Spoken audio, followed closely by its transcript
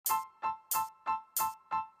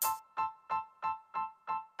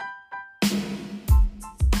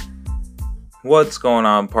What's going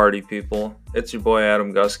on, party people? It's your boy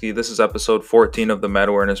Adam Gusky. This is episode 14 of the Med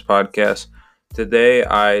Awareness Podcast. Today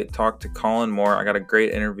I talked to Colin Moore. I got a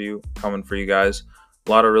great interview coming for you guys.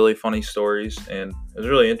 A lot of really funny stories, and it was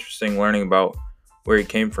really interesting learning about where he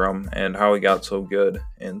came from and how he got so good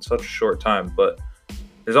in such a short time. But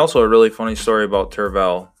there's also a really funny story about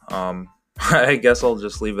Tervel. I guess I'll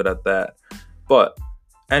just leave it at that. But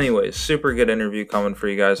anyways, super good interview coming for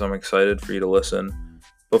you guys. I'm excited for you to listen.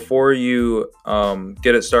 Before you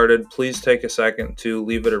get it started, please take a second to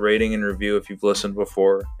leave it a rating and review if you've listened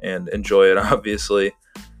before and enjoy it, obviously.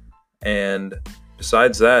 And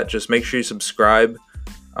besides that, just make sure you subscribe.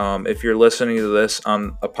 If you're listening to this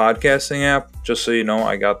on a podcasting app, just so you know,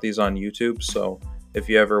 I got these on YouTube. So if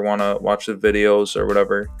you ever want to watch the videos or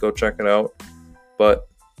whatever, go check it out. But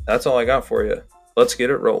that's all I got for you. Let's get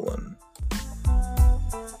it rolling.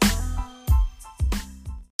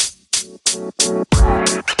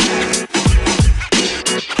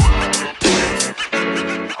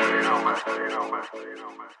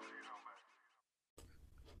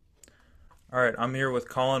 All right, I'm here with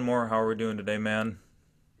Colin Moore. How are we doing today, man?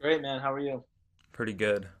 Great, man. How are you? Pretty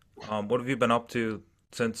good. What have you been up to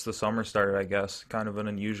since the summer started, I guess? Kind of an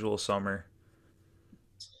unusual summer.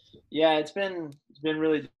 Yeah, it's been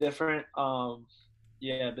really different.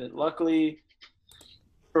 Yeah, but luckily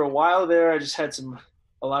for a while there, I just had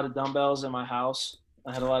a lot of dumbbells in my house.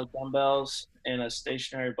 I had a lot of dumbbells and a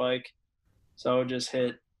stationary bike, so I would just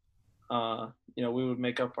hit. We would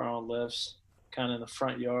make up our own lifts, kind of in the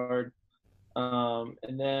front yard.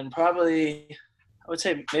 And then probably I would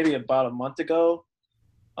say maybe about a month ago,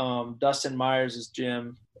 Dustin Myers'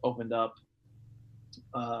 gym opened up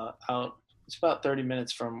out. It's about 30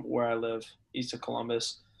 minutes from where I live, east of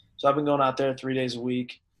Columbus. So I've been going out there 3 days a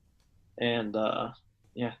week, and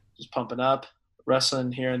yeah, just pumping up,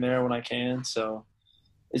 wrestling here and there when I can. So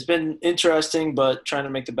it's been interesting, but trying to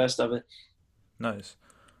make the best of it. Nice.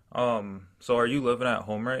 So are you living at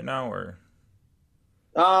home right now, or?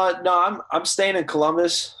 No, I'm staying in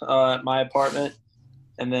Columbus at my apartment,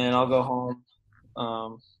 and then I'll go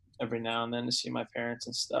home every now and then to see my parents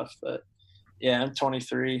and stuff. But yeah, I'm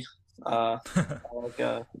 23. I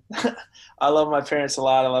like I love my parents a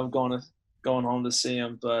lot. I love going home to see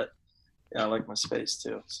them, but yeah, I like my space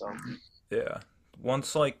too. So Yeah.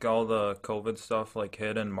 Once like all the COVID stuff like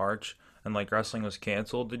hit in March and like wrestling was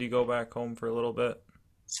canceled, did you go back home for a little bit?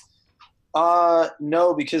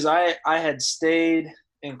 no, because I had stayed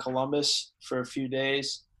in Columbus for a few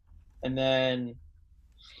days, and then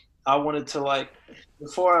I wanted to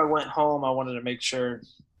before I went home, I wanted to make sure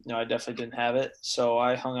I definitely didn't have it. So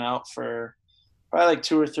I hung out for probably like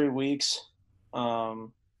 2 or 3 weeks,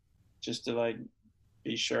 um, just to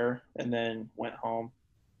be sure, and then went home,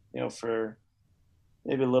 for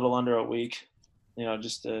maybe a little under a week,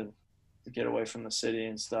 just to get away from the city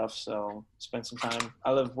and stuff. So spent some time.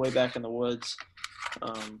 I live way back in the woods,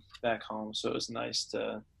 back home, so it was nice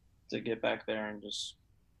to get back there and just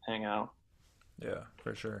hang out. Yeah,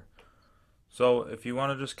 for sure. So if you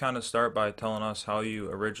want to just kind of start by telling us how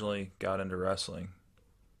you originally got into wrestling.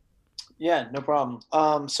 Yeah, no problem.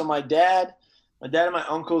 So my dad and my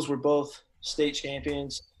uncles were both state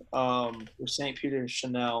champions for St. Peter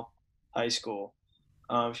Chanel High School.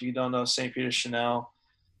 If you don't know St. Peter Chanel,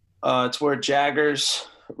 it's where Jaggers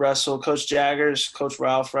wrestled. Coach Jaggers, Coach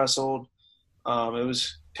Ralph wrestled. It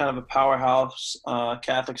was kind of a powerhouse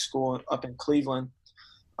Catholic school up in Cleveland.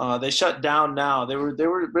 They shut down now. They were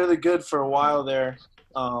really good for a while there.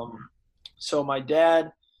 Um, so my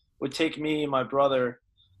dad would take me and my brother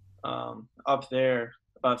up there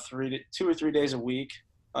about 2 or 3 days a week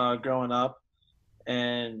growing up,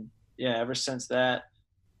 and yeah, ever since that,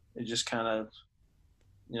 it just kind of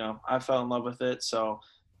I fell in love with it. So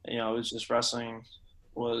it was just wrestling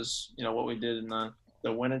was what we did in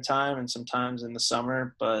the winter time and sometimes in the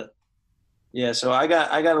summer. But yeah, so I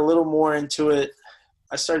got a little more into it.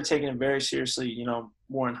 I started taking it very seriously,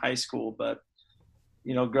 more in high school. But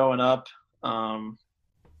growing up, um,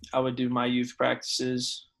 I would do my youth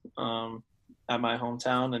practices um, at my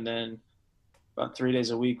hometown, and then about 3 days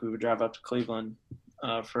a week we would drive up to Cleveland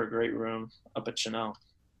for a great room up at Chanel.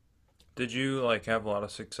 Did you like have a lot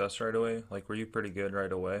of success right away? Like were you pretty good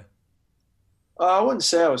right away? I wouldn't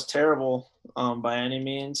say I was terrible by any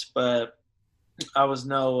means, but I was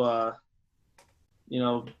no,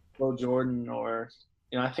 Bo Jordan or,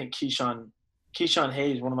 I think Keyshawn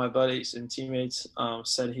Hayes, one of my buddies and teammates,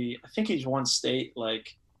 said I think he's won state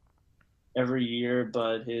like every year,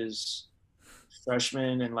 but his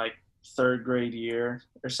freshman and like third grade year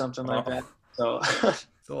or something like that. Oh, So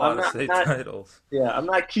it's a I'm lot of not, state not titles. yeah, I'm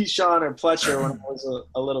not Keyshawn or Pletcher when I was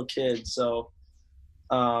a little kid. So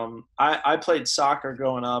I played soccer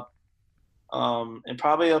growing up, and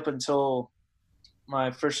probably up until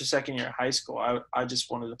my first or second year of high school, I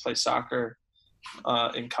just wanted to play soccer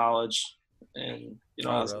in college, and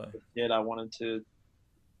Oh, as really? a kid, I wanted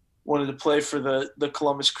to play for the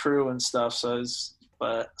Columbus Crew and stuff. So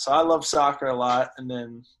I love soccer a lot, and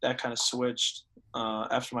then that kind of switched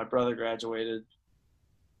after my brother graduated.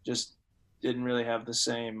 Just didn't really have the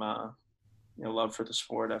same love for the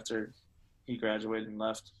sport after he graduated and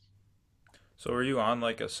left. So were you on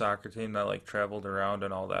like a soccer team that like traveled around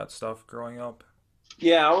and all that stuff growing up?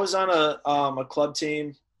 Yeah, I was on a club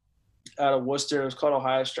team out of Worcester. It was called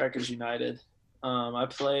Ohio Strikers United. I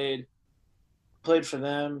played for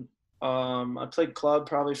them. I played club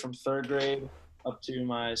probably from third grade up to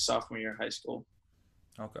my sophomore year of high school.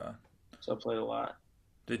 Okay. So I played a lot.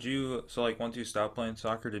 Did you, so like once you stopped playing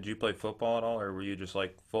soccer, did you play football at all, or were you just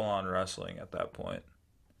like full on wrestling at that point?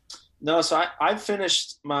 No, so I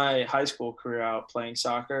finished my high school career out playing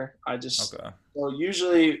soccer. Okay. So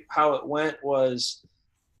usually how it went was,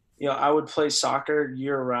 I would play soccer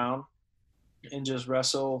year round and just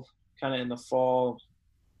wrestle kind of in the fall,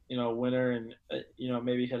 winter, and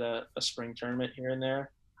maybe hit a spring tournament here and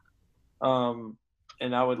there.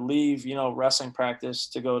 And I would leave, wrestling practice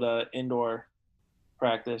to go to indoor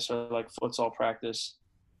practice or like futsal practice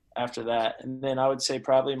after that. And then I would say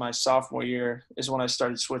probably my sophomore year is when I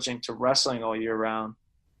started switching to wrestling all year round,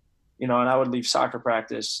 and I would leave soccer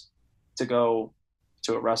practice to go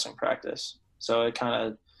to a wrestling practice. So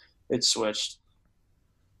it switched.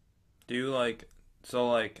 Do you like, so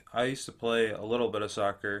like I used to play a little bit of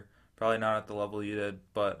soccer, probably not at the level you did,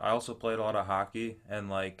 but I also played a lot of hockey and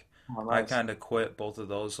like Oh, I nice. kind of quit both of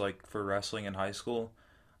those like for wrestling in high school.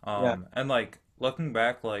 Yeah. And like looking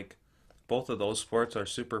back, like both of those sports are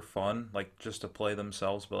super fun, like just to play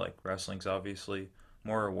themselves, but like wrestling's obviously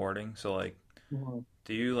more rewarding. So like, Mhm.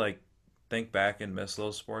 do you like think back and miss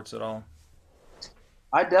those sports at all?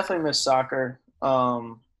 I definitely miss soccer.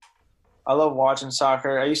 I love watching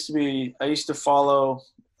soccer. I used to follow,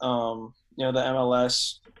 the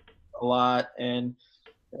MLS a lot and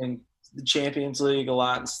the Champions League a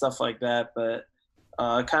lot and stuff like that. But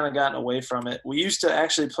I kind of gotten away from it. We used to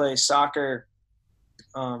actually play soccer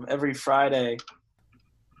every Friday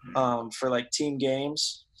for like team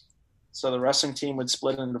games. So the wrestling team would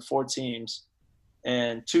split into four teams,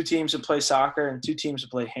 and two teams would play soccer and two teams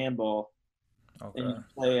would play handball. And you Okay.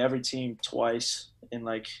 play every team twice in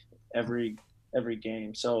like every every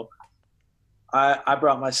game. So I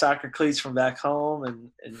brought my soccer cleats from back home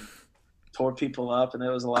and tore people up, and it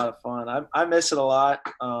was a lot of fun. I miss it a lot.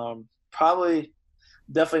 Probably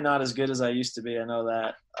definitely not as good as I used to be. I know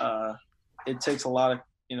that it takes a lot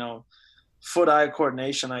of foot-eye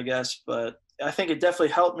coordination, I guess, but I think it definitely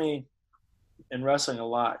helped me in wrestling a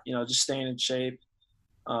lot. Just staying in shape.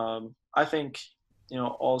 I think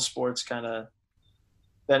all sports kind of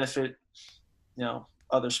benefit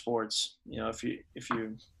other sports. If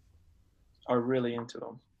you are really into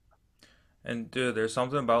them. And dude, there's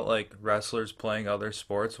something about like wrestlers playing other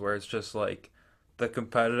sports where it's just like the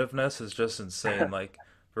competitiveness is just insane. Like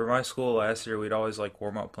for my school last year, we'd always like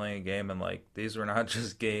warm up playing a game, and like these were not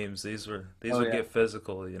just games. These Oh would yeah, get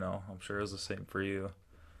physical. I'm sure it was the same for you.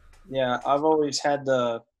 yeah. I've always had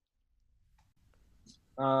the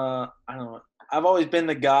I don't know. I've always been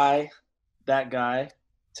that guy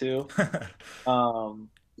too. Um,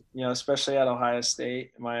 especially at Ohio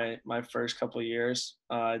State, my first couple of years,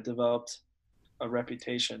 I developed a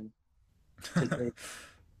reputation to take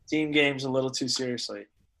team games a little too seriously.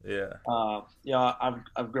 Yeah.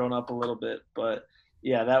 I've grown up a little bit, but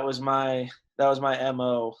yeah, that was my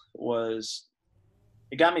mo. Was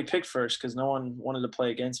it got me picked first because no one wanted to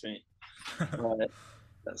play against me, but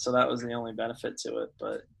so that was the only benefit to it.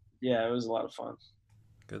 But yeah, it was a lot of fun.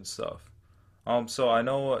 Good stuff. So I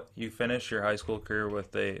know you finished your high school career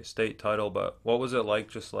with a state title, but what was it like?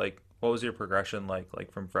 Just like what was your progression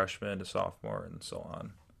like from freshman to sophomore and so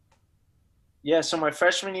on? Yeah, so my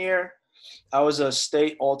freshman year, I was a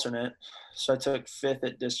state alternate, so I took fifth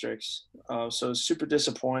at districts. So it was super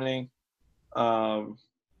disappointing. Um,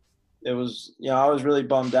 it was, I was really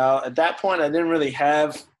bummed out. At that point, I didn't really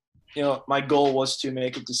have, my goal was to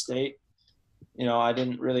make it to state. I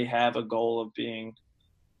didn't really have a goal of being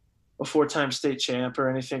a four-time state champ or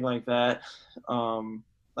anything like that.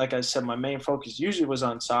 Like I said, my main focus usually was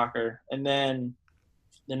on soccer. And then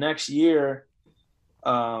the next year,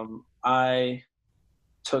 I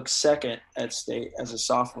took second at state as a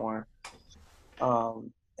sophomore.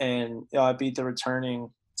 And I beat the returning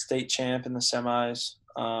state champ in the semis.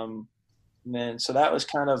 And then so that was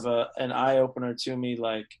kind of an eye opener to me,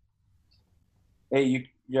 like, hey,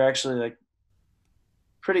 you're actually like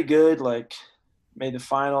pretty good. Like made the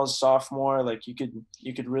finals sophomore. Like you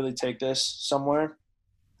could really take this somewhere.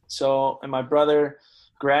 So and my brother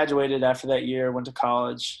graduated after that year, went to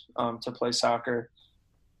college to play soccer,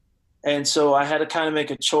 and so I had to kind of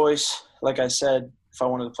make a choice. Like I said, if I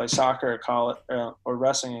wanted to play soccer at college or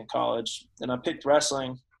wrestling in college, and I picked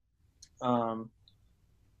wrestling, um,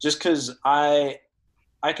 just because I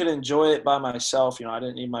could enjoy it by myself. You know, I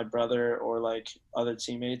didn't need my brother or like other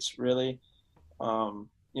teammates really.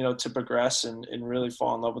 You know, to progress and really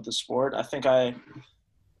fall in love with the sport. I think I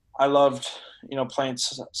loved, you know, playing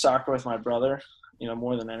soccer with my brother, you know,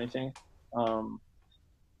 more than anything. Um,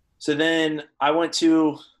 so then I went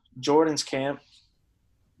to Jordan's camp,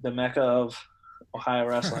 the mecca of Ohio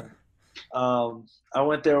wrestling. I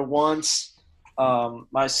went there once.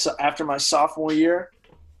 After my sophomore year.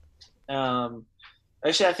 Um,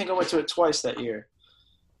 Actually, I think I went to it twice that year.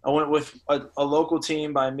 I went with a local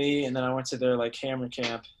team by me, and then I went to their like hammer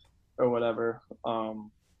camp or whatever. And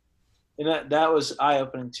that was eye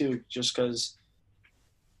opening too, just because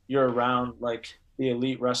you're around like the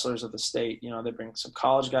elite wrestlers of the state. You know, they bring some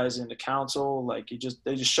college guys into council. Like they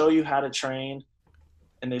just show you how to train,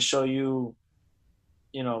 and they show you,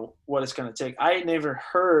 you know, what it's going to take. I had never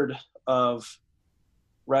heard of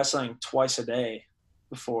wrestling twice a day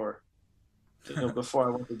before. You know, before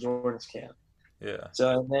I went to Jordan's camp. Yeah.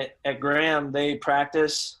 So at Graham, they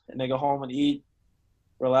practice and they go home and eat,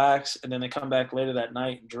 relax, and then they come back later that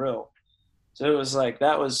night and drill. So it was like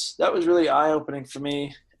that was really eye opening for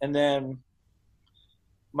me. And then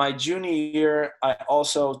my junior year, I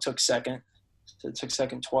also took second. So I took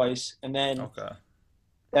second twice, and then Okay.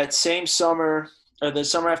 that same summer or the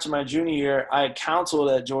summer after my junior year, I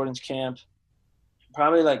counseled at Jordan's camp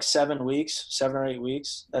probably like 7 or 8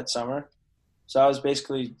 weeks that summer. So I was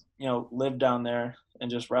basically, you know, lived down there and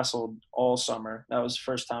just wrestled all summer. That was the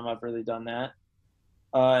first time I've really done that.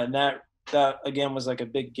 And that again was like a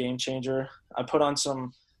big game changer. I put on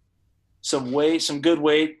some weight, some good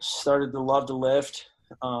weight, started to love to lift,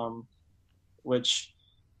 which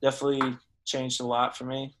definitely changed a lot for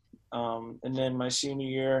me. And then my senior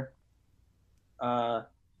year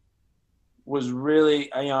was really,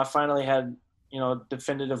 you know, I finally had, you know, a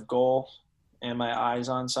definitive goal and my eyes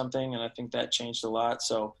on something, and I think that changed a lot.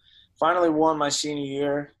 So finally won my senior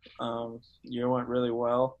year. Year went really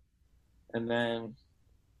well, and then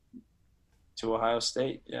to Ohio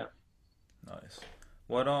State. Yeah. Nice.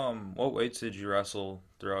 What weights did you wrestle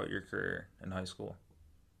throughout your career in high school?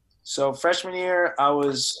 So freshman year I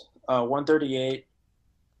was 138. Damn.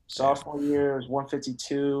 Sophomore year was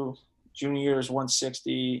 152. Junior year was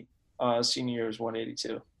 160. Senior year was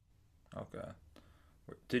 182. Okay.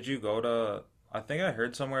 Did you go to I think I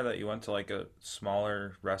heard somewhere that you went to like a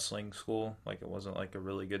smaller wrestling school, like it wasn't like a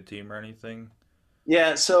really good team or anything.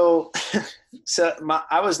 Yeah. So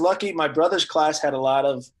I was lucky. My brother's class had a lot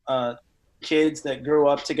of kids that grew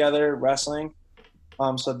up together wrestling.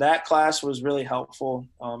 So that class was really helpful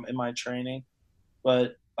in my training.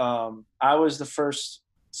 But I was the first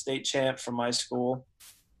state champ from my school.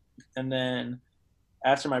 And then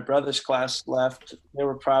after my brother's class left, there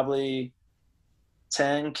were probably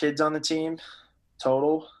 10 kids on the team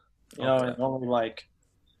total, you know, Okay. and only like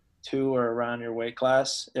two are around your weight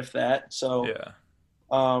class, if that. So Yeah.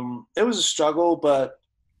 it was a struggle, but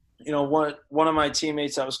you know, one of my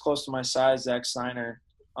teammates that was close to my size, Zach Steiner,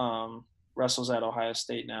 wrestles at Ohio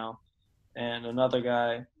State now, and another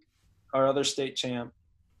guy, our other state champ,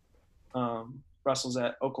 wrestles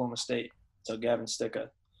at Oklahoma State. So Gavin Sticka.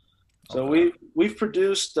 So Okay. we've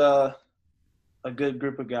produced a good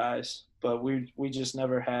group of guys, but we just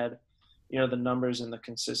never had, you know, the numbers and the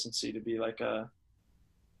consistency to be like a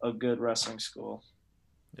good wrestling school.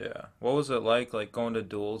 Yeah. What was it like going to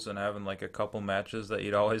duels and having like a couple matches that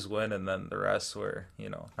you'd always win and then the rest were,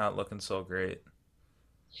 not looking so great?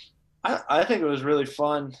 I think it was really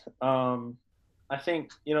fun. I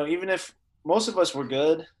think, you know, even if most of us were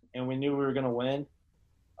good and we knew we were going to win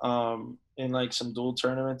in like some dual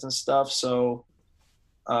tournaments and stuff. So,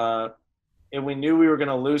 and we knew we were going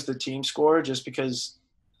to lose the team score just because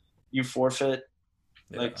you forfeit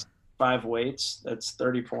like Yeah. 5 weights. That's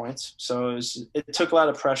 30 points. So it took a lot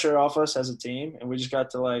of pressure off us as a team. And we just got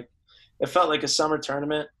to like, it felt like a summer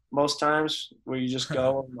tournament most times where you just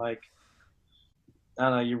go and like, I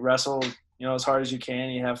don't know, you wrestle, you know, as hard as you can.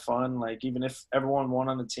 You have fun. Like even if everyone won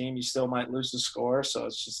on the team, you still might lose the score. So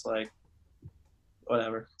it's just like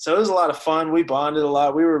whatever. So it was a lot of fun. We bonded a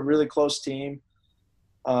lot. We were a really close team.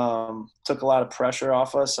 Took a lot of pressure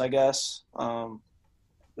off us, I guess.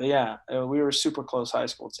 But yeah, we were a super close high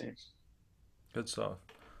school team. Good stuff.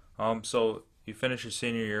 So you finish your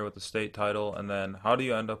senior year with the state title, and then how do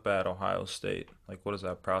you end up at Ohio State? Like, what does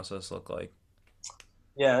that process look like?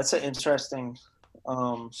 Yeah, that's an interesting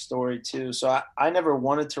story too. So I never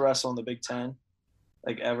wanted to wrestle in the Big Ten,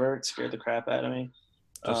 like ever. It scared the crap out of me.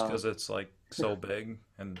 Just Um, because it's like so big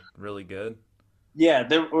and really good? yeah,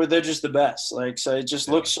 they're just the best. Like, so it just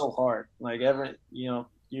Yeah. looks so hard. Like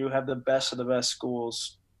you have the best of the best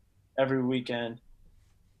schools every weekend,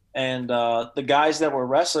 and the guys that were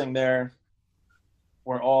wrestling there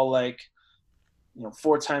were all like,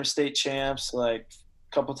 4-time state champs, like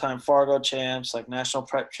a couple time Fargo champs, like national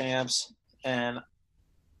prep champs. And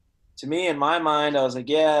to me, in my mind, I was like,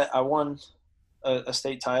 yeah, I won a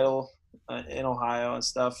state title in Ohio and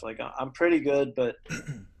stuff. Like, I'm pretty good, but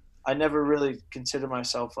I never really considered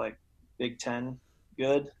myself like Big Ten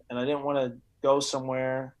good, and I didn't want to go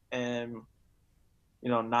somewhere and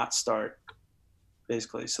not start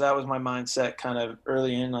basically. So that was my mindset kind of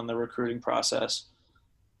early in on the recruiting process.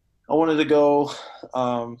 I wanted to go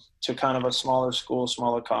to kind of a smaller school,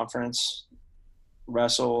 smaller conference,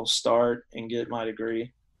 wrestle, start, and get my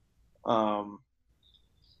degree. Um,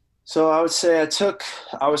 so I would say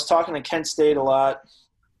I was talking to Kent State a lot,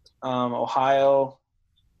 Ohio,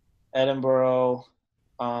 Edinboro,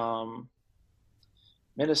 um,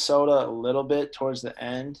 Minnesota a little bit towards the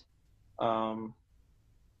end, um,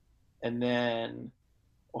 and then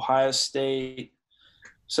Ohio State.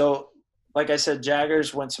 So, like I said,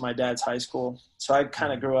 Jaggers went to my dad's high school, so I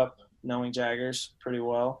kind of Mhm. grew up knowing Jaggers pretty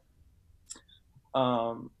well.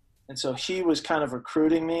 And so he was kind of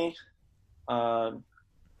recruiting me, uh,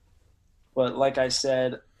 but like I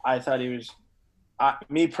said, I thought he was.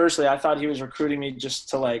 Me personally, I thought he was recruiting me just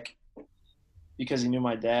to like because he knew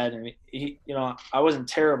my dad, and I wasn't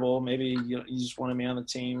terrible. Maybe he just wanted me on the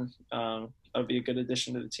team. I'd be a good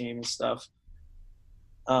addition to the team and stuff.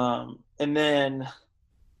 And then,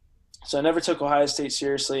 so I never took Ohio State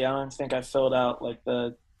seriously. I don't think I filled out like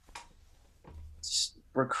the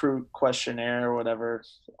recruit questionnaire or whatever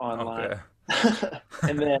online. Okay.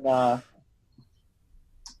 And then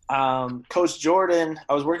Coach Jordan,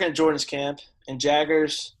 I was working at Jordan's camp, and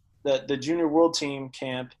Jaggers, the junior world team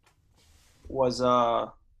camp was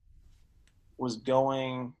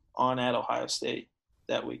going on at Ohio State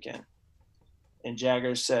that weekend. And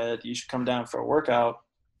Jaggers said, you should come down for a workout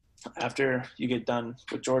after you get done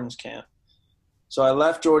with Jordan's camp. So I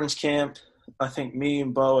left Jordan's camp. I think me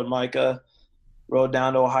and Bo and Micah rode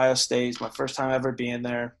down to Ohio State. It's my first time ever being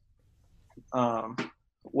there.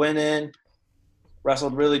 Went in,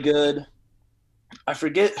 wrestled really good. I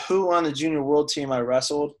forget who on the junior world team I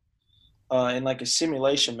wrestled in like a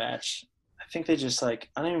simulation match. I think they just I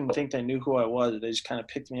don't even think they knew who I was. They just kind of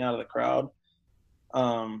picked me out of the crowd.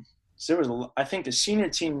 So there was, I think the senior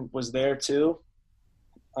team was there too,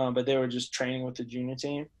 but they were just training with the junior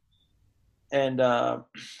team. And I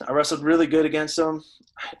wrestled really good against them.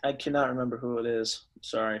 I cannot remember who it is.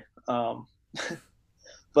 Sorry.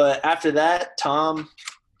 But after that, Tom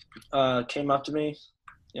came up to me,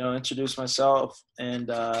 introduced myself,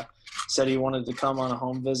 and said he wanted to come on a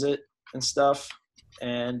home visit and stuff.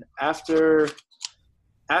 And after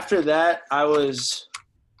that, I was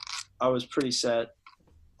pretty set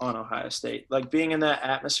on Ohio State. Like, being in that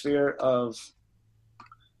atmosphere of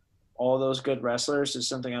all those good wrestlers is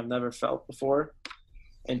something I've never felt before.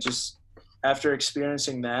 And just after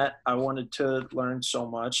experiencing that, I wanted to learn so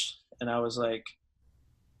much. And I was like,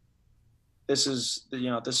 this is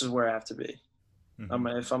where I have to be. Hmm.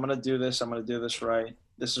 If I'm going to do this, I'm going to do this right.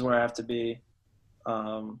 This is where I have to be.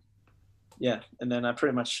 Yeah. And then I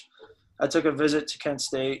took a visit to Kent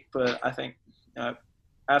State, but I think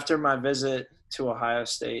after my visit to Ohio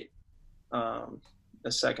State the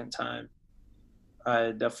second time,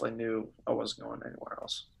 I definitely knew I wasn't going anywhere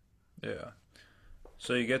else. Yeah.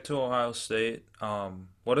 So you get to Ohio State.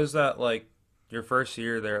 What is that like? Your first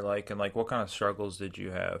year there, like, and like, what kind of struggles did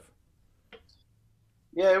you have?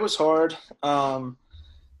 Yeah, it was hard.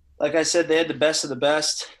 Like I said, they had the best of the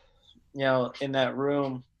best, in that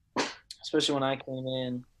room, especially when I came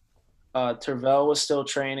in. Tervel was still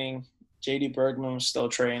training. JD Bergman was still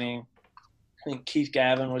training. I think Keith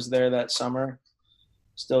Gavin was there that summer,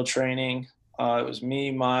 still training. It was me,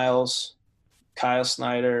 Miles, Kyle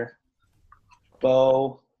Snyder,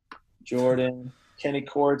 Bo, Jordan, Kenny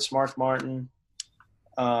Quartz, Mark Martin,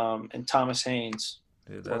 and Thomas Haynes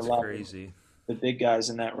Dude, were a that's lot of crazy. the big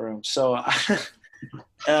guys in that room. So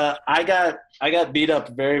I got beat up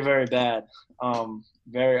very, very bad,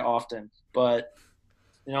 very often. But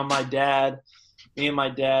me and my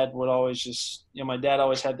dad would always just, my dad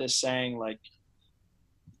always had this saying, like,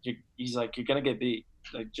 he's like, you're gonna get beat.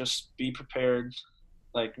 Like, just be prepared,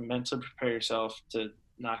 like mentally prepare yourself to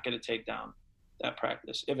not get a takedown. that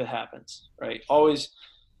practice if it happens, right? Always,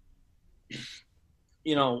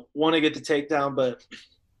 want to get the takedown, but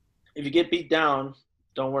if you get beat down,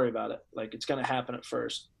 don't worry about it. Like, it's going to happen at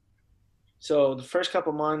first. So the first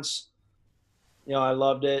couple months, I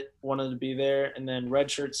loved it, wanted to be there. And then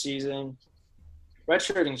redshirt season,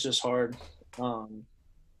 redshirting is just hard.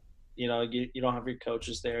 You don't have your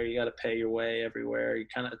coaches there. You got to pay your way everywhere. You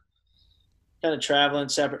kind of traveling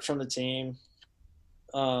separate from the team.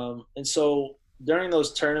 And so during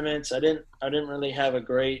those tournaments, I didn't really have a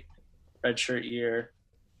great redshirt year.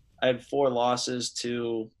 I had 4 losses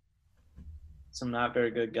to some not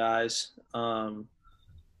very good guys.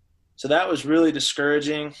 So that was really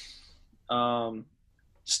discouraging.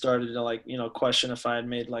 Started to question if I had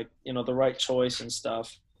made the right choice and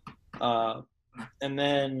stuff. And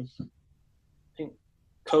then I think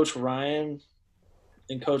Coach Ryan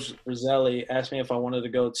and Coach Roselli asked me if I wanted to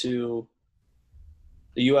go to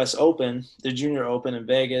the U.S. Open, the Junior Open in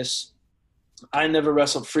Vegas. I never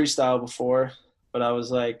wrestled freestyle before, but I was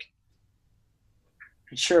like,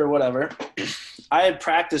 sure, whatever. I had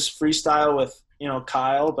practiced freestyle with,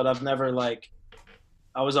 Kyle, but I've never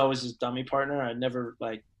I was always his dummy partner. I'd never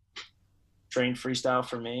trained freestyle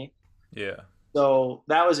for me. Yeah. So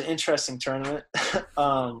that was an interesting tournament.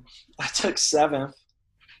 I took 7th.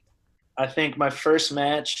 I think my first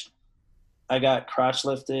match, I got crotch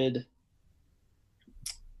lifted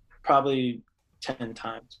probably 10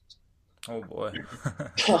 times. Oh boy.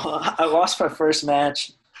 I lost my first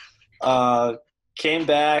match. Came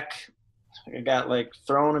back. I got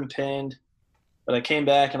thrown and pinned, but I came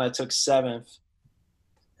back and I took 7th,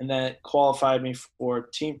 and that qualified me for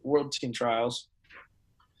world team trials.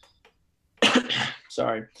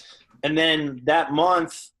 Sorry. And then that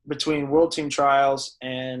month between world team trials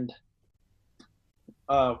and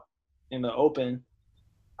in the Open,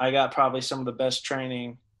 I got probably some of the best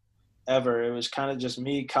training ever. It was kind of just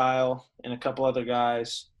me, Kyle, and a couple other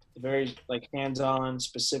guys, very hands-on,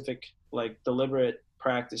 specific, deliberate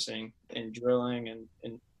practicing and drilling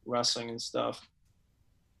and wrestling and stuff.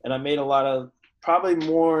 And I made a lot of probably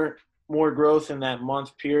more growth in that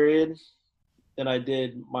month period than I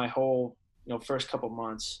did my whole first couple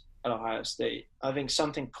months at Ohio State. I think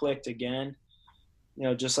something clicked again,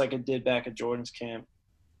 just like it did back at Jordan's camp,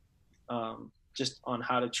 just on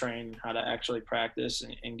how to train, how to actually practice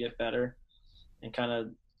and get better, and kind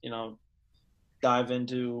of dive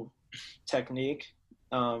into technique.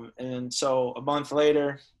 And then so a month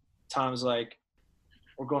later, Tom's like,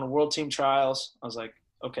 we're going to world team trials. I was like,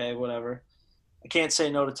 okay, whatever. I can't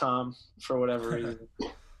say no to Tom for whatever reason.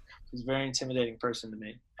 He's a very intimidating person to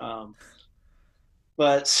me.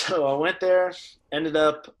 But so I went there, ended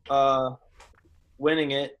up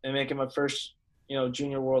winning it and making my first,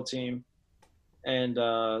 junior world team. And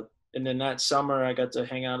then that summer I got to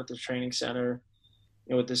hang out at the training center,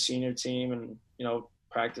 with the senior team and,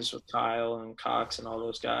 practice with Kyle and Cox and all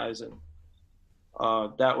those guys. And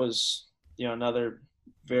that was, another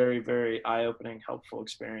very, very eye-opening, helpful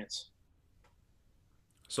experience.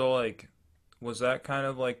 So was that kind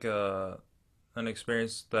of an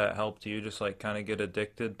experience that helped you just kind of get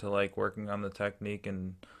addicted to working on the technique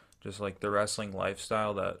and just the wrestling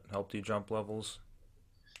lifestyle that helped you jump levels?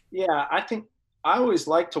 Yeah, I think I always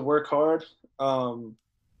liked to work hard. I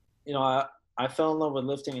fell in love with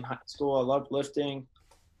lifting in high school. I loved lifting.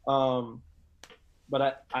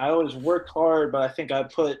 But I always worked hard, but I think I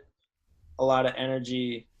put a lot of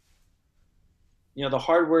energy. The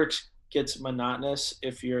hard work gets monotonous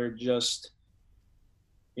if you're just,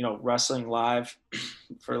 wrestling live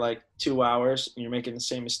for 2 hours and you're making the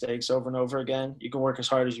same mistakes over and over again. You can work as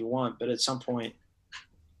hard as you want, but at some point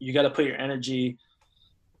you got to put your energy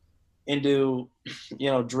into,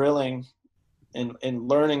 drilling and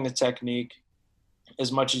learning the technique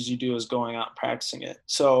as much as you do as going out and practicing it.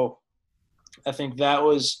 So I think that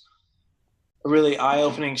was a really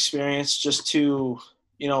eye-opening experience just to,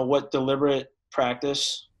 what deliberate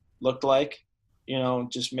practice looked like,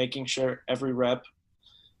 just making sure every rep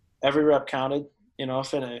counted,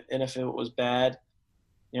 if it was bad,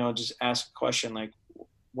 just ask a question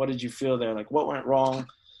what did you feel there? What went wrong?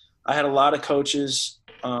 I had a lot of coaches,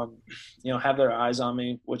 have their eyes on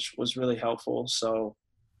me, which was really helpful. So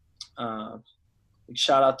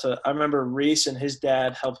shout out to, I remember Reese and his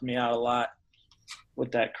dad helped me out a lot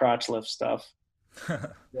with that crotch lift stuff.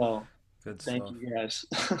 Well, thank you guys.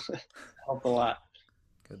 Helped a lot.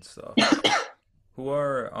 Good stuff. Who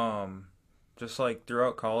are, just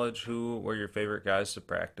throughout college, who were your favorite guys to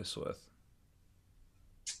practice with?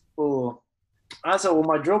 Oh, I said, well,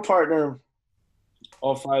 my drill partner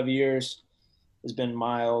all 5 years has been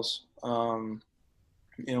Miles.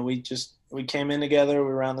 We came in together. We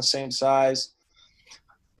were around the same size.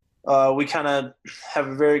 we kind of have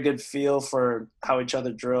a very good feel for how each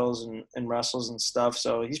other drills and wrestles and stuff.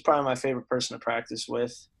 So he's probably my favorite person to practice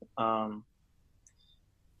with. Um,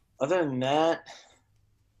 Other than that,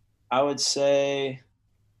 I would say,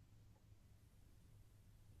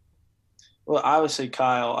 well, obviously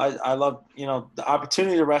Kyle. I love, the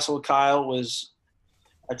opportunity to wrestle with Kyle was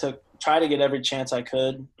I try to get every chance I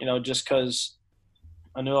could, just because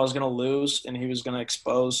I knew I was going to lose and he was going to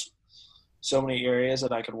expose so many areas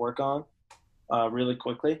that I could work on really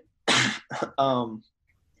quickly. um,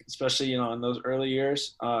 Especially, in those early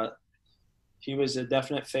years. He was a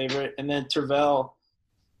definite favorite. And then Tervel's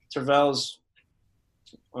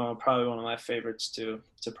probably one of my favorites to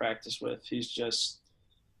practice with. He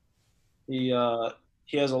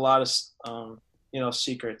has a lot of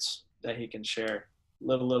secrets that he can share,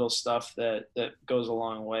 little stuff that goes a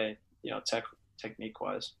long way, technique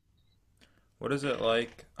wise. What is it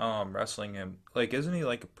like wrestling him? Like, isn't he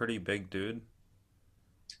like a pretty big dude?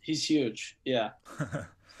 He's huge, yeah.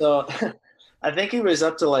 So I think he was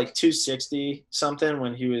up to like 260 something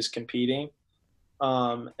when he was competing.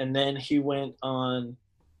 And then he went on.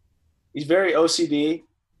 He's very OCD.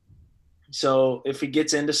 So if he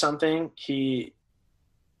gets into something, he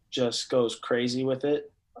just goes crazy with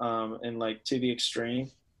it, and like to the extreme.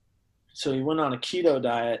 So he went on a keto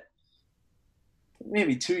diet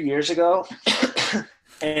maybe 2 years ago,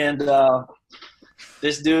 and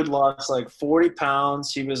this dude lost like 40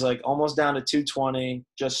 pounds. He was like almost down to 220.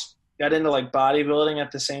 Just got into like bodybuilding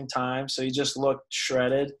at the same time, so he just looked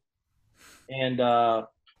shredded. And but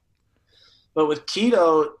with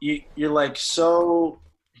keto, you're like so.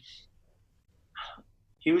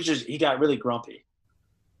 He got really grumpy.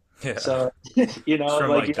 Yeah. So, Just from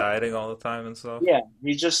like, like dieting all the time and stuff. yeah,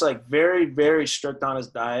 he's just like very, very strict on his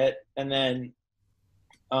diet. And then,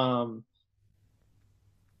 um,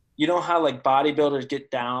 you know how like bodybuilders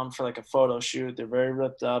get down for like a photo shoot, they're very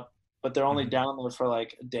ripped up, but they're only Hmm. down there for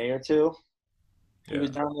like a day or two. He Yeah.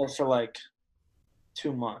 was down there for like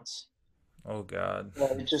 2 months. Oh God.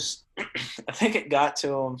 Well, it just, I think it got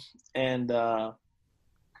to him. And I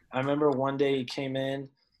remember one day he came in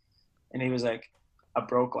and he was like, I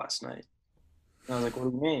broke last night. And I was like, what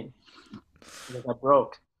do you mean? He's like, I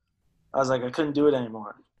broke. I was like, I couldn't do it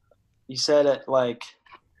anymore. He said it like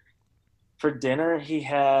for dinner he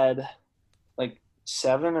had like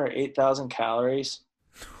 7 or 8,000 calories,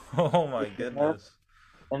 Oh my goodness.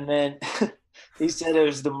 and then he said it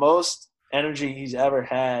was the most energy he's ever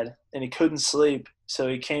had, and he couldn't sleep. So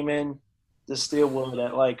he came in to Steelwood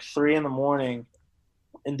at like 3 in the morning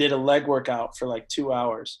and did a leg workout for like 2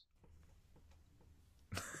 hours.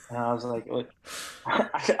 And I was like,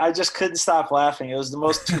 I just couldn't stop laughing. It was the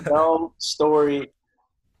most Terrell story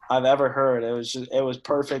I've ever heard. It was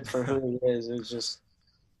perfect for who he is. It was just,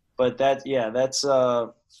 but that's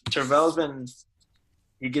Tervel's been.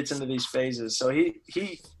 He gets into these phases. So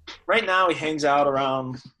he right now he hangs out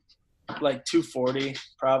around like 240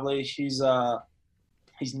 probably. He's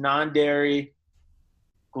non-dairy,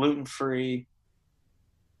 gluten free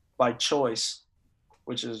by choice,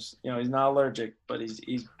 which is he's not allergic, but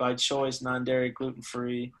he's by choice non-dairy, gluten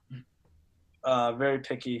free. Very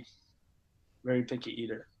picky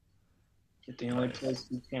eater. The only Nice. place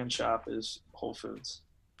you can shop is Whole Foods.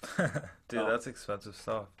 Dude, So that's expensive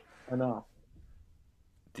stuff. I know.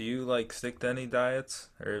 Do you like stick to any diets,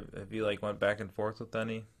 or have you like went back and forth with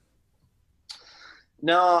any?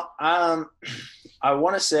 No, I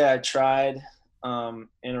want to say I tried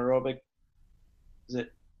anaerobic. Is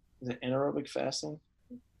it anaerobic fasting?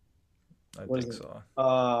 I What is think it?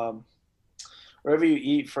 so. Wherever you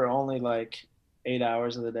eat for only like 8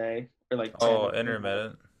 hours of the day, or like 10 Oh, or 12 hours.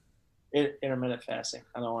 intermittent. Intermittent fasting.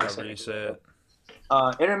 I don't want to say However you it. say it.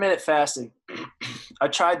 Intermittent fasting. I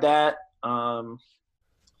tried that.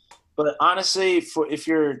 But honestly, for if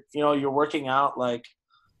you're you're working out like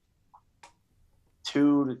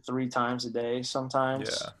 2 to 3 times a day, sometimes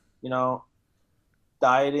Yeah. you know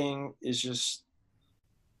dieting is just.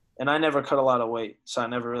 And I never cut a lot of weight, so I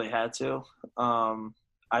never really had to.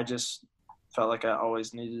 I just felt like I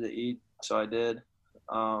always needed to eat, so I did.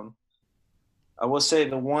 Um, I will say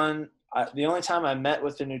the only time I met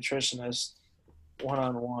with a nutritionist one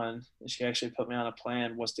on one, and she actually put me on a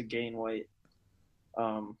plan, was to gain weight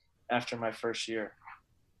um, after my first year.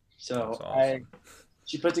 That's So awesome.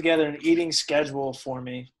 she put together an eating schedule for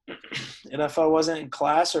me, and if I wasn't in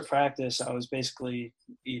class or practice, I was basically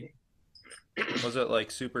eating. Was it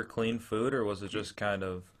like super clean food, or was it just kind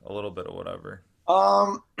of a little bit of whatever?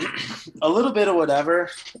 Um, a little bit of whatever,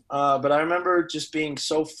 but I remember just being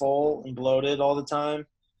so full and bloated all the time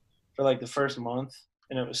for like the first month,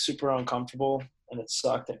 and it was super uncomfortable, and it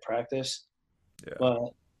sucked at practice. Yeah.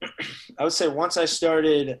 But I would say once I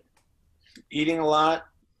started eating a lot,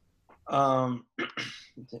 um,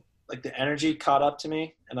 like the energy caught up to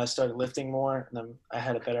me, and I started lifting more, and then I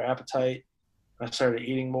had a better appetite. I started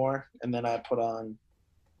eating more, and then I put on,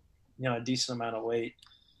 a decent amount of weight.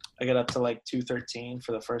 I got up to like 213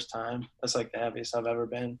 for the first time. That's like the heaviest I've ever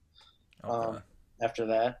been. Okay. Um, after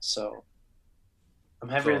that, so I'm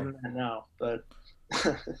heavier So than that now. But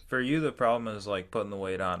for you, the problem is like putting the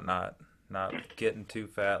weight on, not getting too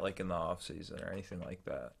fat like in the off season or anything like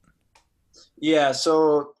that. yeah,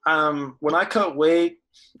 so when I cut weight,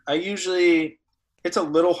 I usually it's a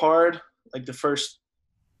little hard, like the first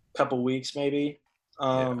couple weeks maybe.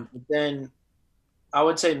 Yeah. But then I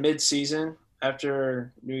would say mid-season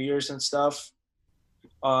after New Year's and stuff.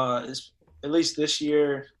 Is at least this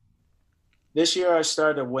year. This year I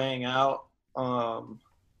started weighing out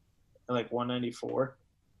at like 194.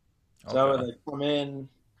 So I would Okay. like come in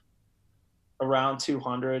around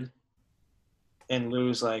 200 and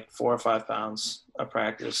lose like 4 or 5 pounds of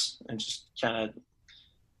practice and just kind of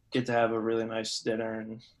get to have a really nice dinner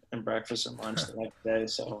and breakfast and lunch the next day.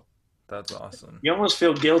 So That's awesome. you almost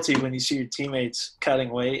feel guilty when you see your teammates cutting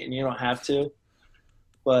weight and you don't have to,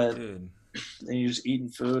 but Dude, then you're just eating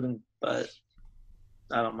food but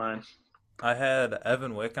I don't mind. I had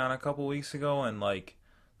Evan Wick on a couple weeks ago, and like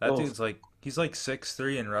that Oh, dude's like he's like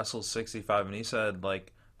 6'3" and wrestles 65, and he said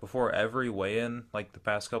like before every weigh-in, like the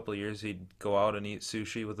past couple of years, he'd go out and eat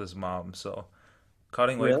sushi with his mom. So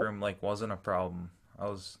cutting weight really? for him like wasn't a problem. I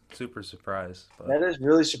was super surprised, but That is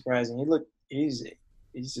really surprising. He's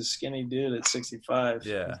a skinny dude at 65.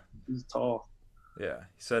 yeah, He's tall. yeah.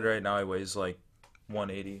 He said right now he weighs like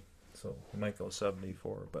 180, so he might go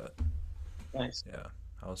 74. But Nice. yeah,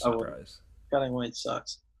 I was I would. surprised. Cutting weight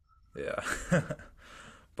sucks. Yeah,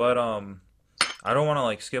 but I don't want to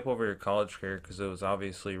like skip over your college career because it was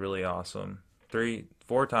obviously really awesome.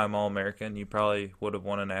 4-time All American. You probably would have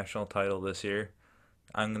won a national title this year.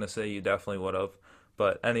 I'm gonna say you definitely would have.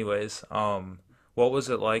 But anyways, what was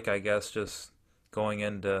it like? I guess just going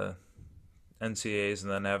into NCAAs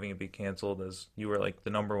and then having it be canceled as you were like the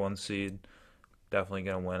number one seed, definitely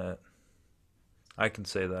gonna win it. I can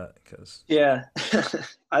say that because Yeah,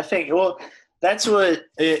 I think. Well, that's what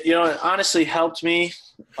it honestly helped me.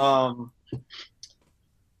 Um,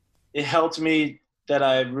 it helped me that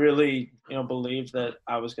I really believed that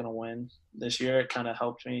I was going to win this year. It kind of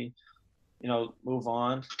helped me move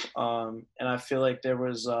on, and I feel like there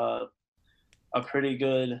was a pretty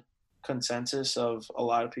good consensus of a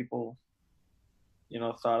lot of people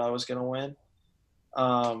thought I was going to win.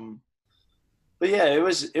 Um, but yeah, it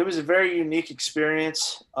was a very unique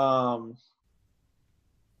experience.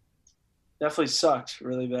 Definitely sucked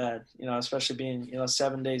really bad, especially being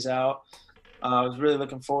 7 days out. I was really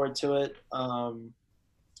looking forward to it.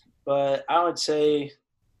 But I would say,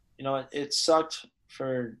 it sucked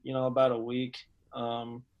for, about a week.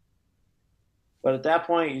 Um, but at that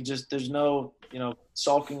point, there's no,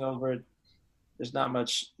 sulking over it. There's not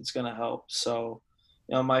much that's going to help. So,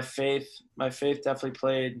 my faith definitely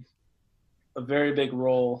played a very big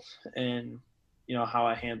role in, how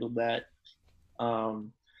I handled that.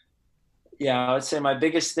 Um, yeah, I would say my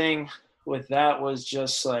biggest thing with that was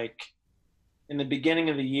just like in the beginning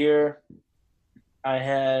of the year, I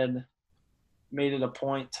had made it a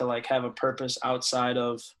point to like have a purpose outside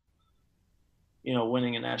of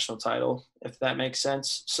winning a national title, if that makes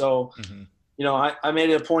sense. So hmm I made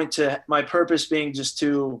it a point to my purpose being just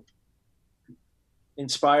to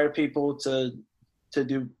inspire people to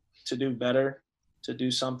do to do better, to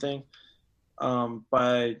do something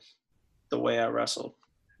by the way I wrestled.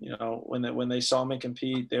 When they saw me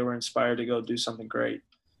compete, they were inspired to go do something great.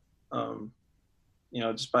 Um,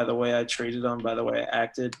 just by the way I treated them, by the way I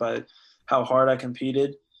acted, by how hard I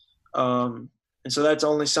competed. And so that's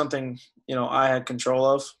only something, I had control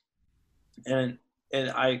of. And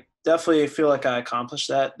I definitely feel like I accomplished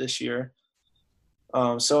that this year.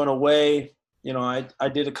 So in a way, I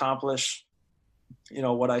did accomplish,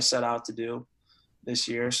 what I set out to do this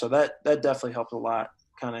year. So that definitely helped a lot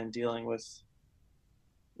kind of in dealing with,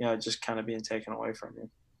 just kind of being taken away from you.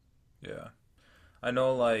 yeah, I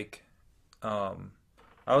know like um,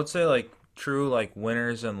 I would say like true like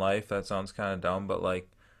winners in life. That sounds kind of dumb, but like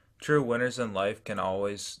true winners in life can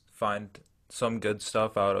always find some good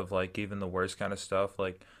stuff out of like even the worst kind of stuff.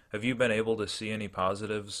 Like, have you been able to see any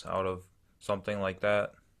positives out of something like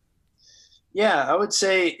that? Yeah, I would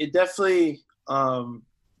say it definitely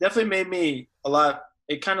made me a lot.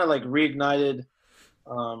 It kind of like reignited,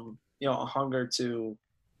 a hunger to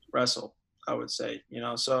wrestle. I would say,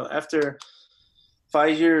 so after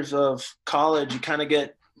 5 years of college, you kind of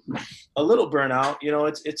get a little burnout.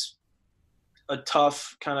 It's a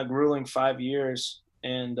tough, kind of grueling 5 years.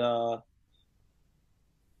 And I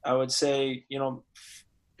would say,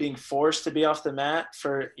 being forced to be off the mat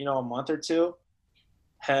for, a month or two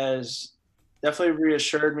has definitely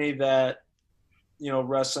reassured me that,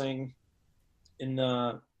 wrestling in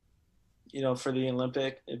the, for the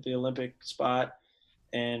Olympic spot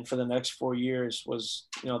and for the next 4 years was,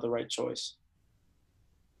 the right choice.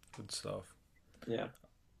 Good stuff. Yeah.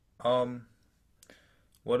 Um,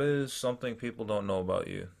 what is something people don't know about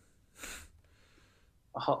you?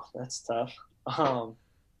 Oh, that's tough. Um,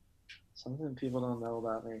 Something people don't know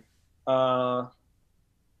about me. Uh,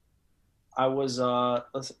 I was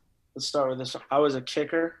let's start with this one. I was a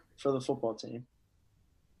kicker for the football team.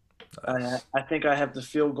 I Nice. I think I have the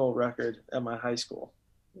field goal record at my high school.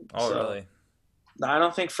 Oh, So really? I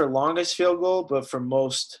don't think for longest field goal, but for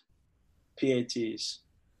most PATs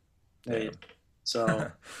made. Damn.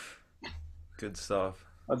 So Good stuff.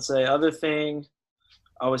 I'd say other thing,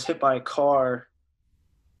 I was hit by a car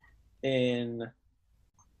in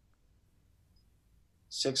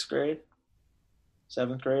sixth grade,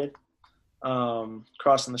 seventh grade,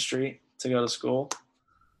 crossing the street to go to school.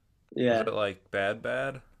 Was Yeah. it like bad,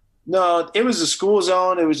 bad? No, it was a school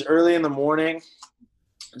zone. It was early in the morning,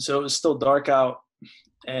 so it was still dark out,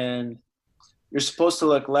 and you're supposed to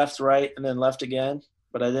look left, right, and then left again,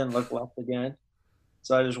 but I didn't look left again,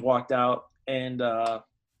 so I just walked out, and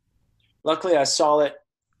luckily I saw it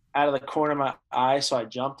out of the corner of my eye, so I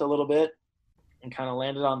jumped a little bit and kind of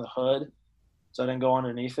landed on the hood, so I didn't go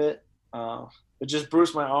underneath it. But just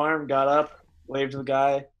bruised my arm, got up, waved to the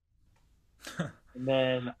guy, and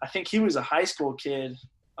then I think he was a high school kid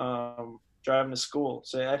driving to school.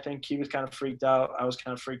 So I think he was kind of freaked out. I was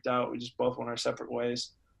kind of freaked out. We just both went our separate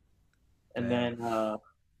ways. And Damn. then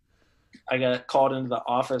I got called into the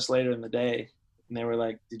office later in the day, and they were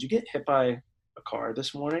like, "Did you get hit by a car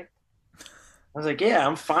this morning?" I was like, "Yeah,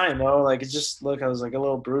 I'm fine though. Like, it's just look, I was like a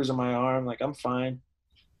little bruise on my arm. Like, I'm fine."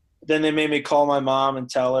 But then they made me call my mom and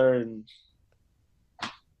tell her, and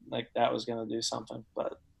like that was gonna do something.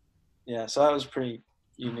 But yeah, so that was a pretty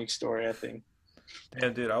unique story, I think.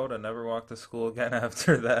 Damn, dude, I would have never walked to school again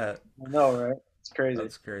after that. I know, right? It's crazy.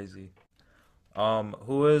 That's crazy.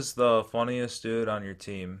 Who is the funniest dude on your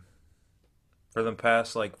team for the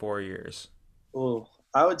past like 4 years? Ooh,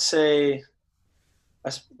 I would say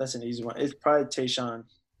that's an easy one. It's probably Tayshawn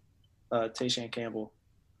Campbell.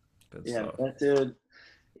 Good Yeah, stuff. that dude.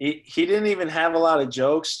 He didn't even have a lot of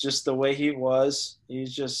jokes. Just the way he was,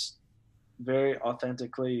 he's just very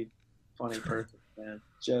authentically funny person, man.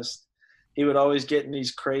 Just he would always get in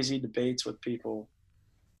these crazy debates with people.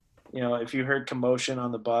 If you heard commotion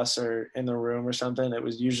on the bus or in the room or something, it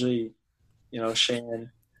was usually, Shane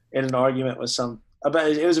in an argument with some. About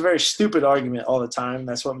it was a very stupid argument all the time.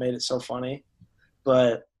 That's what made it so funny.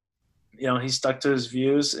 But he stuck to his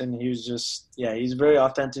views, and he was just he's very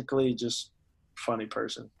authentically just funny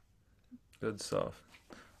person. Good stuff.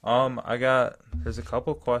 There's a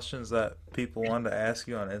couple questions that people wanted to ask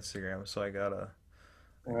you on Instagram, so I All gotta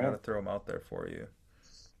right. throw them out there for you.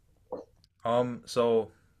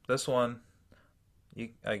 So this one,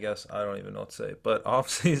 I guess I don't even know what to say, but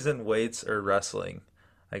off-season weights or wrestling?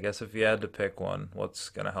 I guess if you had to pick one, what's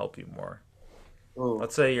gonna help you more? Ooh.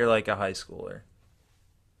 Let's say you're like a high schooler.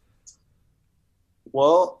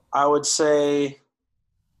 Well, I would say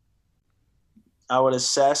I would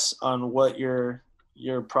assess on what your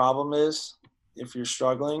problem is. If you're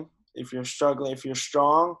struggling, if you're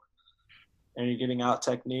strong and you're getting out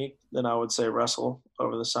technique, then I would say wrestle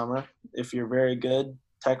over the summer. If you're very good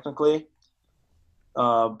technically,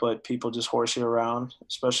 but people just horse you around,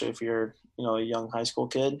 especially if you're a young high school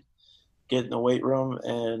kid, get in the weight room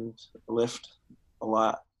and lift a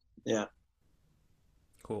lot. Yeah,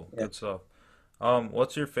 Cool, yeah. good stuff.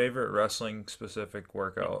 What's your favorite wrestling specific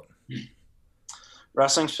workout?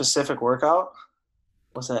 Wrestling specific workout.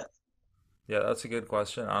 What's that? Yeah, that's a good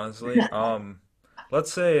question, honestly.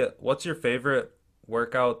 Let's say, what's your favorite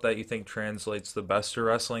workout that you think translates the best to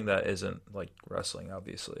wrestling that isn't like wrestling,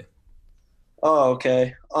 obviously? Oh,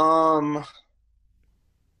 okay.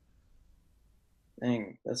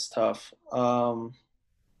 Dang, that's tough. I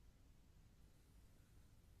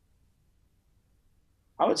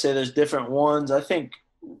would say there's different ones. I think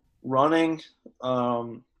running,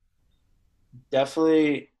 um,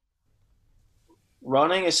 definitely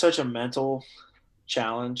running is such a mental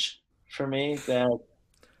challenge for me that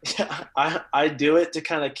I do it to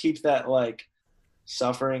kind of keep that like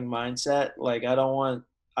suffering mindset. Like I don't want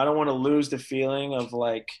to lose the feeling of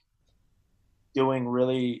like doing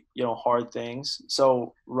really hard things.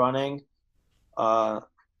 So running uh,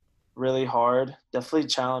 really hard definitely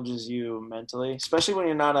challenges you mentally, especially when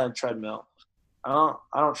you're not on a treadmill. I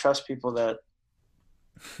don't trust people that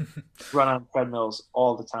run on treadmills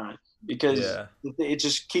all the time because Yeah. it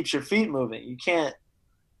just keeps your feet moving. You can't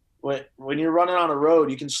when you're running on a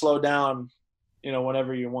road, you can slow down,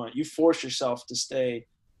 whenever you want. You force yourself to stay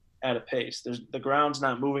at a pace. The ground's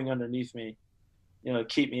not moving underneath me, to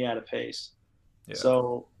keep me at a pace. Yeah.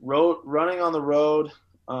 So running on the road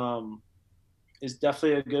um, is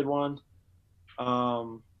definitely a good one.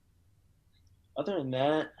 Um, other than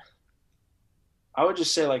that, I would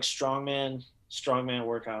just say like strongman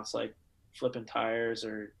workouts, like flipping tires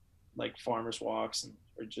or like farmers walks,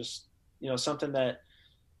 or just something that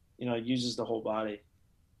uses the whole body.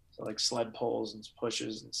 So like sled pulls and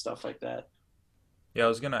pushes and stuff like that. Yeah, I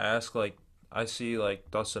was gonna ask, like, I see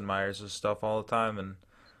like Dustin Myers' stuff all the time, and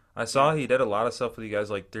I Yeah, saw he did a lot of stuff with you guys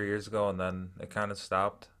like 3 years ago, and then it kind of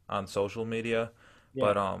stopped on social media.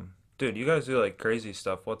 yeah. But dude, you guys do like crazy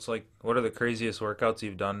stuff. What are the craziest workouts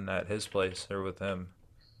you've done at his place or with him?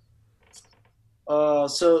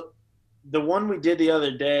 So the one we did the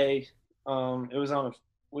other day, it was on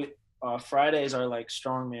Fridays are like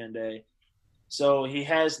strongman day. So he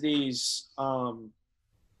has these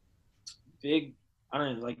big, I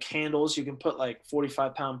don't know, like handles. You can put like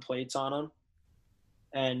 45-pound plates on them,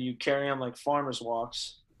 and you carry them like farmers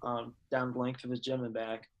walks down the length of his gym and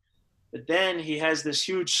back. But then he has this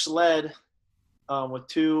huge sled with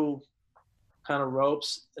two kind of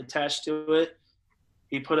ropes attached to it.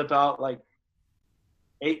 He put about like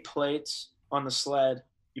 8 plates on the sled.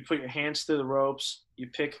 You put your hands through the ropes. You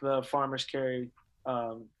pick the farmer's carry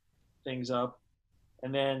um, things up,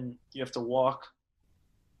 and then you have to walk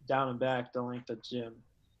down and back the length of the gym.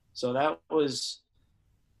 So that was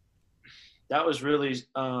really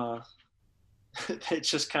it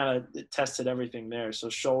just kind of tested everything there. So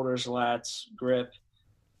shoulders, lats, grip.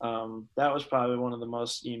 That was probably one of the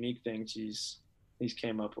most unique things he's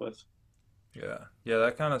came up with. Yeah. Yeah,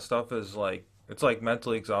 that kind of stuff is like it's like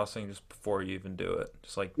mentally exhausting just before you even do it.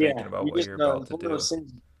 Just like thinking Yeah, about you what just you're know about it's to one of do. those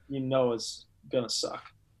things is gonna suck.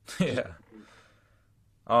 Just Yeah.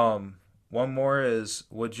 Um, one more is,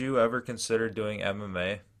 would you ever consider doing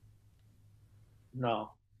MMA?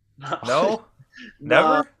 no, no, No? no. I Never?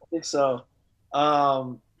 don't think so.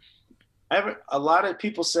 Um, a lot of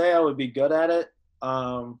people say I would be good at it,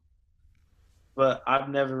 um, but I've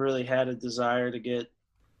never really had a desire to get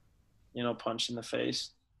punched in the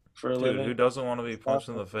face for a Dude, living. who doesn't want to be punched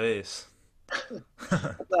in the face?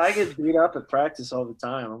 I get beat up at practice all the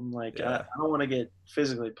time. I'm like, I Yeah. don't want to get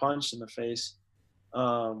physically punched in the face.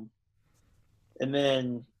 Um, and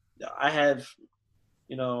then I have,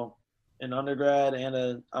 you know, an undergrad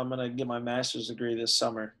and I'm gonna get my master's degree this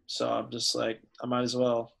summer. So I'm just like, I might as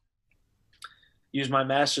well use my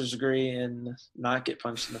master's degree and not get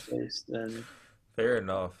punched in the face. Then Fair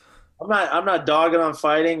enough. I'm not dogging on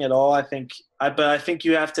fighting at all. But I think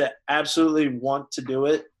you have to absolutely want to do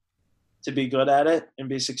it to be good at it and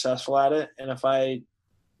be successful at it. And if I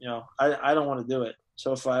don't want to do it.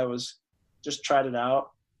 So if I was just tried it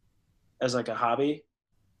out as like a hobby,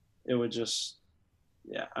 it would just,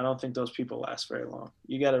 yeah, I don't think those people last very long.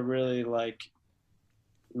 You got to really want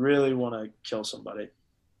to kill somebody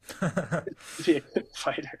to be a good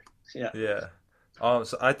fighter. Yeah. Yeah.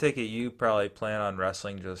 So I take it you probably plan on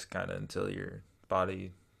wrestling just kind of until your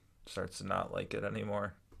body starts to not like it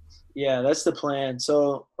anymore. Yeah, that's the plan.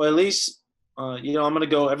 So, or at least, I'm going to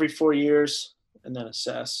go every 4 years and then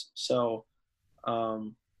assess. So,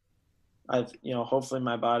 um, hopefully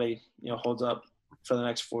my body, holds up for the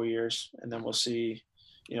next 4 years, and then we'll see,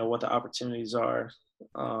 what the opportunities are,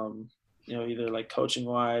 either like coaching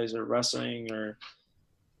wise or wrestling,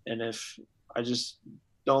 and if I just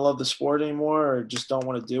don't love the sport anymore or just don't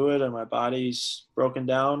want to do it and my body's broken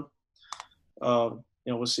down,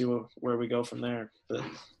 we'll see where we go from there. But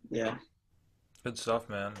yeah. Good stuff,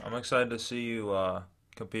 man. I'm excited to see you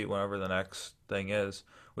compete whenever the next thing is.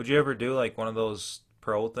 Would you ever do like one of those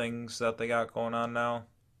pro things that they got going on now?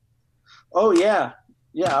 Oh yeah.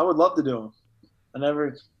 Yeah, I would love to do them. I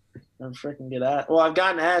never freaking get asked. Well, I've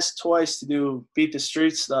gotten asked twice to do beat the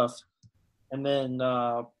street stuff, and then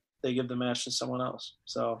they give the match to someone else.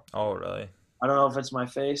 So Oh, really? I don't know if it's my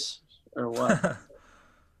face or what.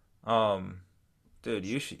 um, dude,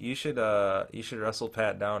 you should wrestle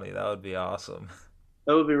Pat Downey. That would be awesome.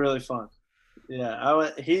 That would be really fun. Yeah,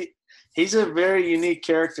 he's a very unique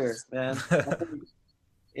character, man. I think,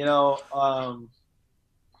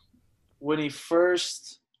 when I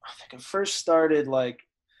think I first started like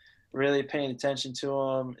really paying attention to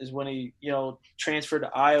him is when he, transferred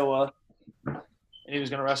to Iowa and he was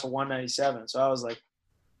going to wrestle 197. So I was like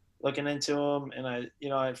looking into him, and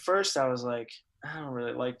at first I was like, I don't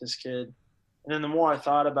really like this kid. And then the more I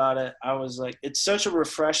thought about it, I was like, it's such a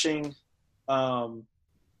refreshing um,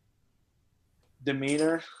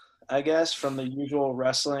 demeanor, I guess, from the usual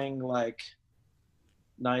wrestling, like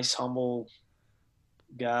nice, humble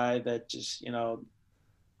guy that just,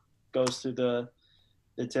 goes through the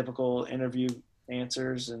typical interview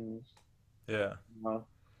answers and, Yeah.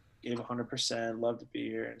 gave 100%, love to be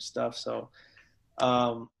here and stuff. So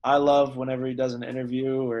I love whenever he does an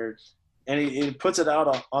interview and he puts it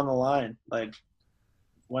out on the line, like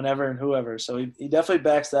whenever and whoever. So he definitely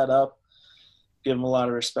backs that up. Give him a lot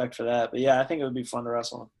of respect for that. But yeah, I think it would be fun to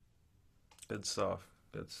wrestle him. Good stuff.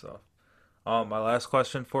 Good stuff. My last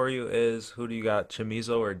question for you is, who do you got,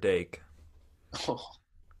 Chamizo or Dake?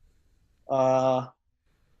 uh,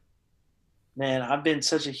 man, I've been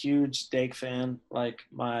such a huge Dake fan like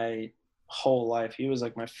my whole life. He was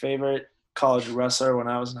like my favorite college wrestler when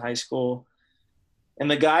I was in high school. And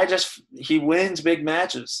the guy he wins big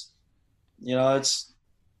matches. It's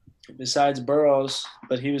besides Burroughs,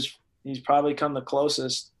 but he's probably come the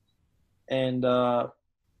closest. And so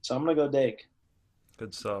I'm gonna go Dake. Good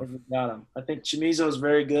I stuff. think we got him. I think Chimizo is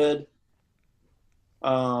very good.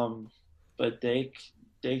 But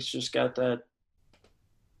Dake's just got that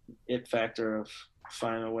it factor of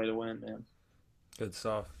finding a way to win, man. Good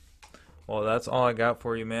stuff. Well, that's all I got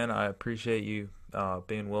for you, man. I appreciate you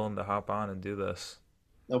being willing to hop on and do this.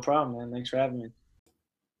 No problem, man. Thanks for having me.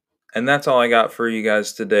 And that's all I got for you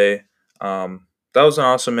guys today. That was an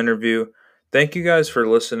awesome interview. Thank you guys for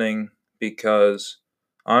listening, because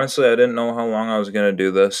honestly, I didn't know how long I was going to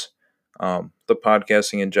do this, the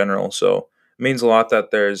podcasting in general. So it means a lot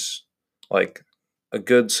that there's like a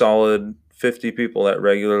good solid 50 people that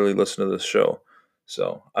regularly listen to this show.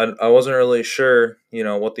 So I wasn't really sure,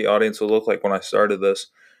 what the audience would look like when I started this,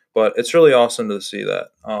 but it's really awesome to see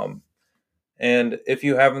that. And if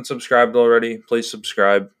you haven't subscribed already, please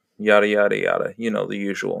subscribe, yada, yada, yada, the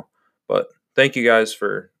usual. But thank you guys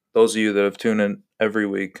for those of you that have tuned in every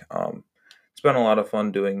week. It's been a lot of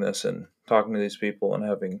fun doing this and talking to these people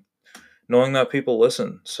and knowing that people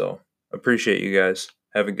listen. So appreciate you guys.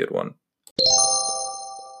 Have a good one.